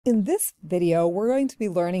In this video, we're going to be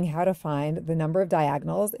learning how to find the number of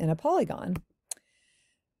diagonals in a polygon.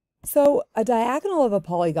 So a diagonal of a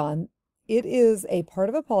polygon, it is a part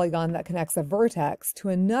of a polygon that connects a vertex to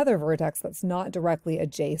another vertex that's not directly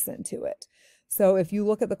adjacent to it. So if you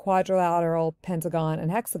look at the quadrilateral, pentagon, and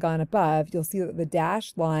hexagon above, you'll see that the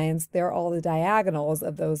dashed lines, they're all the diagonals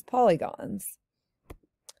of those polygons.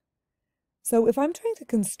 So if I'm trying to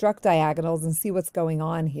construct diagonals and see what's going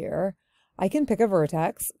on here, I can pick a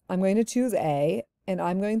vertex. I'm going to choose A, and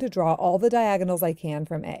I'm going to draw all the diagonals I can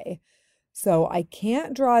from A. So I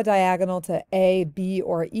can't draw a diagonal to A, B,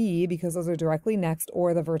 or E because those are directly next,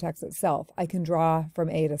 or the vertex itself. I can draw from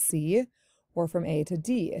A to C or from A to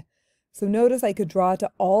D. So notice I could draw to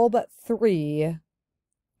all but 3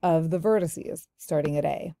 of the vertices starting at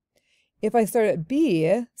A. If I start at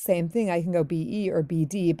B, same thing, I can go BE or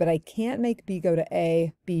BD, but I can't make B go to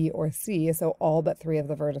A, B, or C, so all but 3 of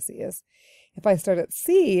the vertices. If I start at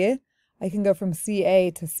C, I can go from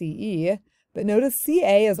CA to CE, but notice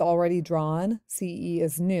CA is already drawn, CE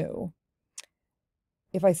is new.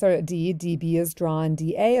 If I start at D, DB is drawn,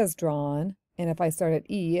 DA is drawn, and if I start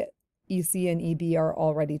at E, EC and EB are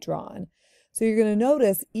already drawn. So you're going to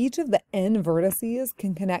notice each of the n vertices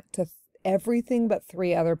can connect to everything but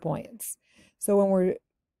 3 other points. So when we're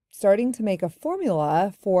starting to make a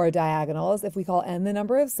formula for diagonals, if we call n the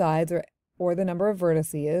number of sides or the number of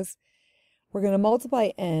vertices, we're going to multiply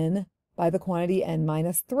n by the quantity n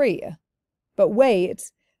minus 3. But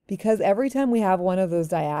wait, because every time we have one of those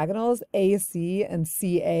diagonals, AC and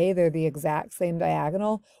CA, they're the exact same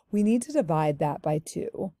diagonal, we need to divide that by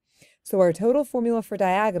 2. So our total formula for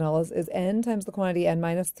diagonals is n times the quantity n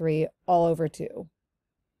minus 3 all over 2.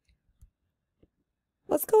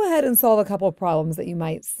 Let's go ahead and solve a couple of problems that you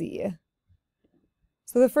might see.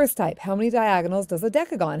 So the first type, how many diagonals does a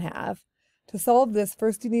decagon have? To solve this,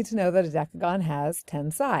 first you need to know that a decagon has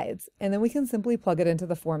 10 sides, and then we can simply plug it into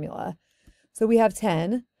the formula. So we have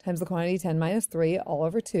 10 times the quantity 10 minus 3 all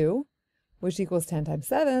over 2, which equals 10 times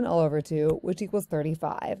 7 all over 2, which equals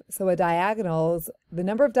 35. So the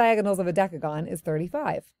number of diagonals of a decagon is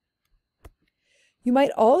 35. You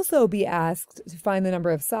might also be asked to find the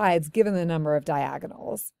number of sides given the number of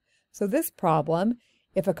diagonals. So this problem,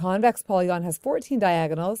 if a convex polygon has 14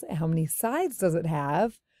 diagonals, how many sides does it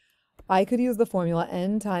have? I could use the formula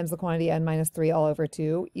n times the quantity n minus 3 all over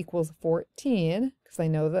 2 equals 14, because I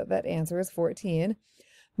know that that answer is 14.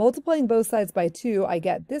 Multiplying both sides by 2, I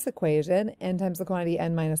get this equation, n times the quantity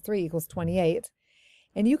n minus 3 equals 28.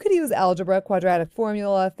 And you could use algebra, quadratic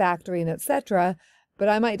formula, factoring, etc., but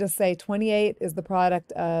I might just say 28 is the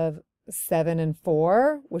product of 7 and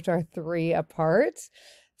 4, which are 3 apart.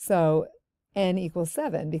 So n equals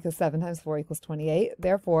 7, because 7 times 4 equals 28.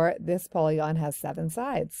 Therefore, this polygon has 7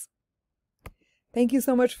 sides. Thank you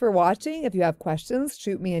so much for watching. If you have questions,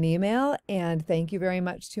 shoot me an email, and thank you very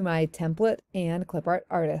much to my template and clip art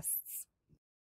artists.